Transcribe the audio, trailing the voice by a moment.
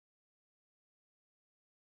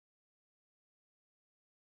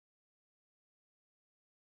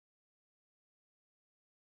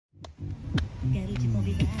Okay,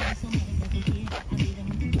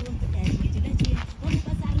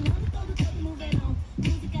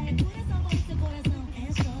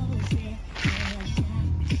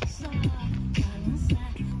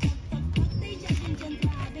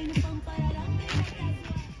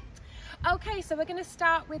 so we're going to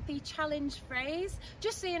start with the challenge phrase.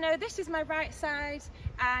 Just so you know, this is my right side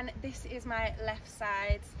and this is my left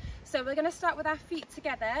side. So we're going to start with our feet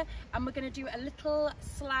together and we're going to do a little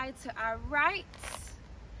slide to our right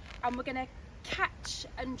and we're going to catch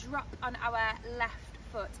and drop on our left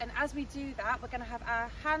foot. And as we do that, we're going to have our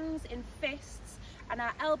hands in fists and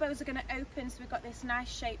our elbows are going to open, so we've got this nice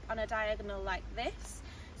shape on a diagonal like this.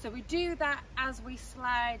 So we do that as we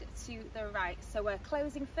slide to the right. So we're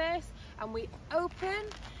closing first and we open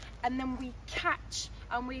and then we catch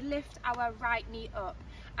and we lift our right knee up.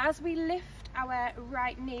 As we lift our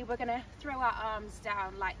right knee, we're going to throw our arms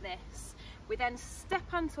down like this. We then step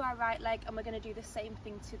onto our right leg and we're going to do the same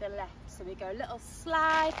thing to the left. So we go a little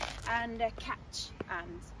slide and a catch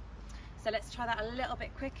and. So let's try that a little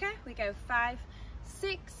bit quicker. We go 5,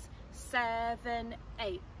 6, 7,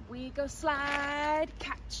 8. We go slide,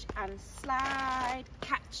 catch and slide,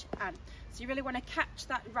 catch and. So you really want to catch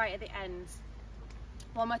that right at the end.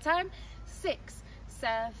 One more time. 6,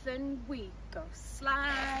 7, we go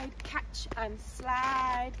slide, catch and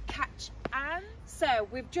slide, catch and. So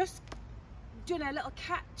we've just done a little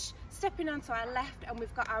catch, stepping onto our left and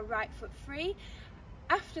we've got our right foot free.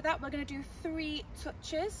 After that, we're going to do 3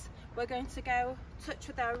 touches. We're going to go touch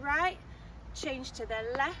with our right, change to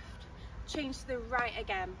the left, change to the right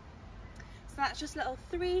again. So that's just little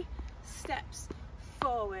 3 steps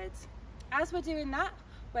forward. As we're doing that,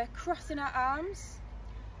 we're crossing our arms,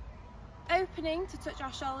 opening to touch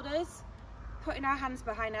our shoulders, putting our hands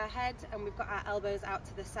behind our head, and we've got our elbows out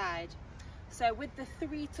to the side. So with the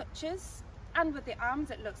 3 touches and with the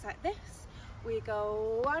arms, it looks like this. We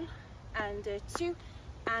go 1 and 2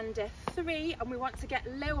 and 3, and we want to get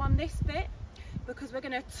low on this bit because we're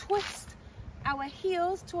going to twist our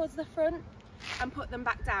heels towards the front and put them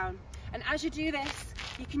back down. And as you do this,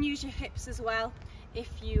 you can use your hips as well if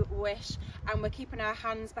you wish, and we're keeping our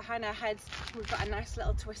hands behind our heads. We've got a nice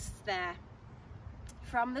little twist there.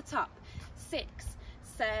 From the top, 6,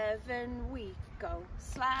 7, we go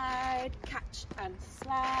slide, catch and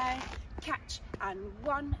slide, catch and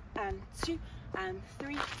 1 and 2 and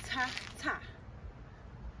 3, ta ta.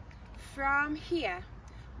 From here,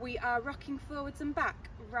 we are rocking forwards and back,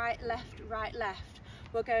 right, left,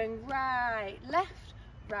 we're going right, left,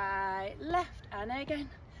 and again,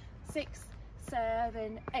 6,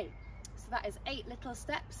 7, 8. So that is 8 little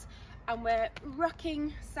steps, and we're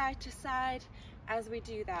rocking side to side as we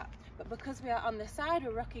do that. But because we are on the side,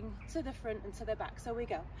 we're rocking to the front and to the back. So we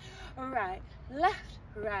go right, left,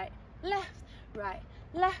 right, left.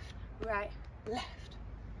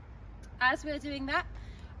 As we're doing that,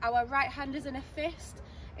 our right hand is in a fist.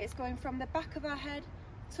 It's going from the back of our head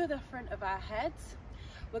to the front of our heads.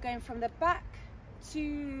 We're going from the back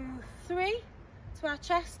to 3 to our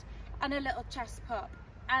chest and a little chest pop,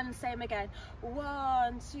 and same again,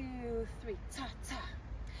 1, 2, 3, ta ta.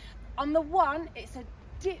 On the 1, it's a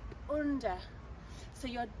dip under, so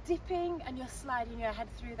you're dipping and you're sliding your head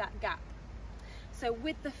through that gap. So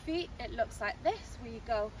with the feet, it looks like this. We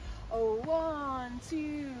go 1,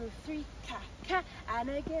 2, 3, ka ka, and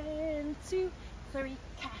again 2, 3,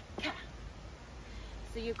 ka ka.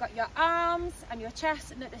 So you've got your arms and your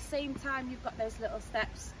chest, and at the same time you've got those little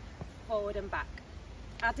steps forward and back.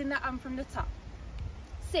 Adding that on from the top.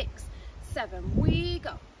 6, 7, we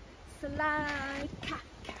go slide, ka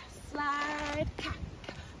ka, slide, ka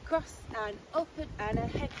ka, cross and open and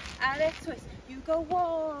ahead and a twist. You go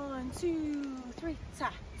 1, 2, 3,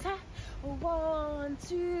 ta ta, 1,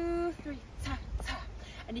 2, 3, ta ta,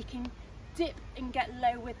 and you can dip and get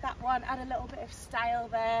low with that one. Add a little bit of style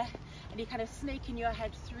there, and you're kind of snaking your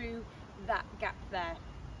head through that gap there.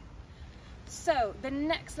 So the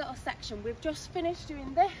next little section, we've just finished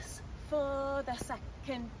doing this for the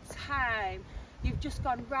second time. You've just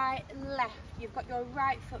gone right, left, you've got your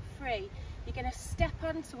right foot free. You're going to step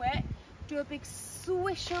onto it, do a big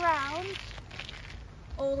swish around,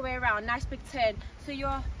 all the way around, nice big turn. So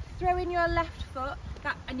you're throwing your left foot,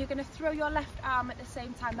 and you're going to throw your left arm at the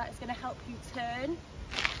same time. That is going to help you turn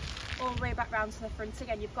all the way back round to the front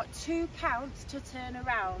again. You've got 2 counts to turn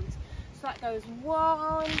around. So that goes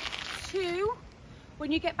 1, 2.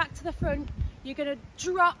 When you get back to the front, you're going to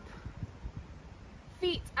drop,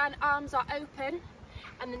 feet and arms are open,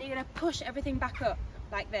 and then you're going to push everything back up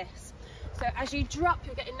like this. So as you drop,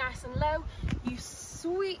 you're getting nice and low. You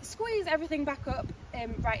squeeze everything back up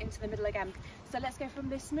right into the middle again. So let's go from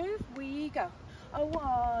this move. We go A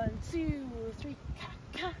 1, 2, 3,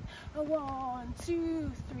 ka-ka. A 1,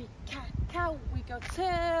 2, 3, ka-ka. We go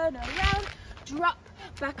turn around, drop,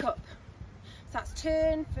 back up. So that's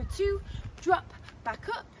turn for 2, drop, back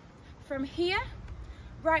up. From here,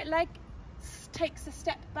 right leg takes a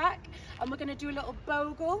step back, and we're going to do a little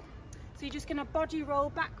bogle. So you're just going to body roll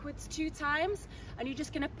backwards 2 times, and you're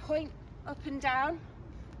just going to point up and down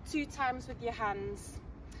 2 times with your hands.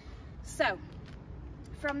 So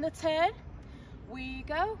from the turn, we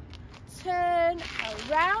go turn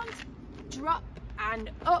around, drop and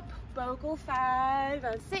up, bogle 5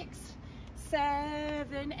 and 6,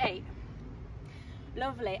 7, 8.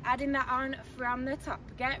 Lovely. Adding that on from the top.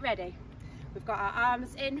 Get ready. We've got our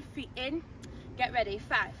arms in, feet in. Get ready.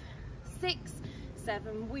 5, 6,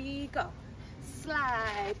 7. We go.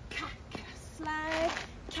 Slide, ka-ka, slide,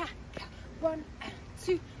 ka-ka. 1 and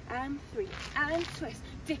 2 and 3 and twist.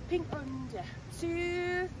 Dipping under.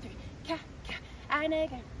 2, 3. Ka-ka. And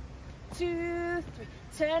again. 2, 3.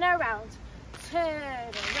 Turn around.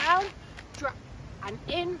 Turn around. Drop and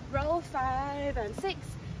in. Roll 5 and 6.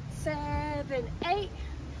 7, 8.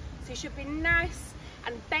 So you should be nice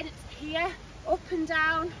and bent here, up and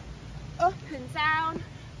down, up and down.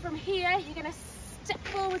 From here, you're going to step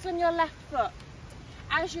forwards on your left foot.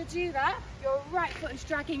 As you do that, your right foot is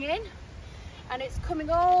dragging in, and it's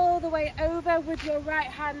coming all the way over with your right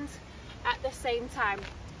hand at the same time.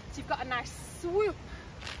 So you've got a nice swoop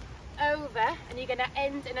over, and you're going to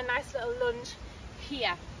end in a nice little lunge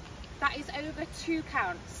here. That is over 2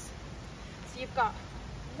 counts. So you've got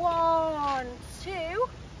 1, 2.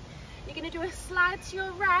 You're going to do a slide to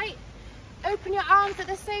your right, open your arms at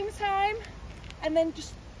the same time, and then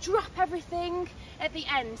just drop everything at the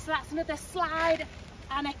end. So that's another slide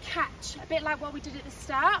and a catch, a bit like what we did at the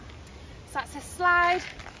start. So that's a slide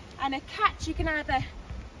and a catch. You can either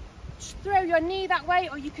throw your knee that way,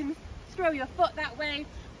 or you can throw your foot that way,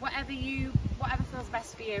 whatever feels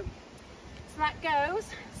best for you. So that goes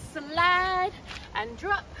slide and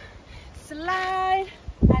drop, slide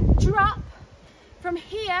and drop. From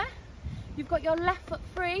here, you've got your left foot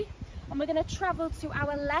free, and we're going to travel to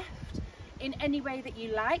our left in any way that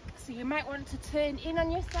you like. So you might want to turn in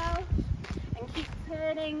on yourself and keep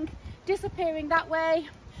turning, disappearing that way.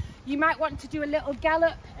 You might want to do a little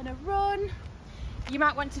gallop and a run. You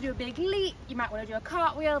might want to do a big leap. You might want to do a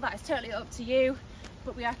cartwheel. That is totally up to you.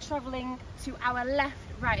 But we are traveling to our left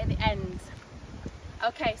right at the end.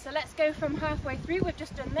 Okay, so let's go from halfway through. We've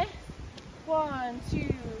just done this. 1,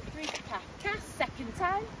 2, 3, ka-ka. Second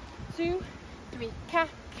time. 2, 3,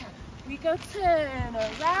 ka-ka. We go turn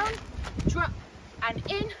around, drop and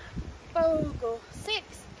in, bogle 6,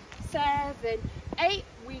 7, 8.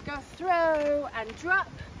 We go throw and drop,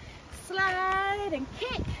 slide and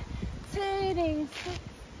kick, turning 6,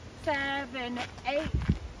 7, 8,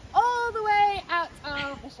 all the way out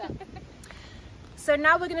of the shell. So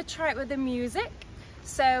now we're going to try it with the music.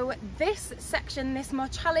 So this section, this more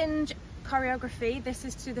challenge choreography, this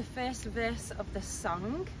is to the first verse of the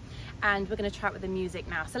song, and we're going to try it with the music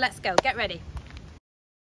now. So let's go, get ready.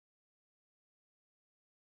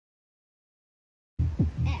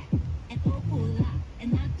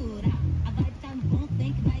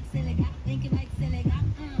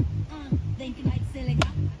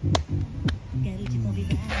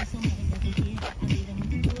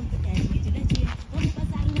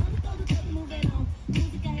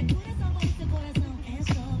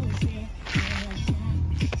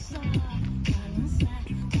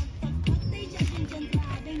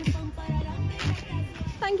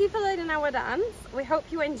 Thank you for learning our dance. We hope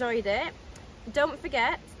you enjoyed it. Don't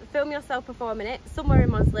forget, film yourself performing it somewhere in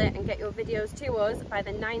Mossley and get your videos to us by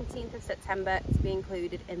the 19th of September to be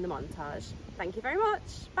included in the montage. Thank you very much.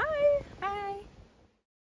 Bye. Bye.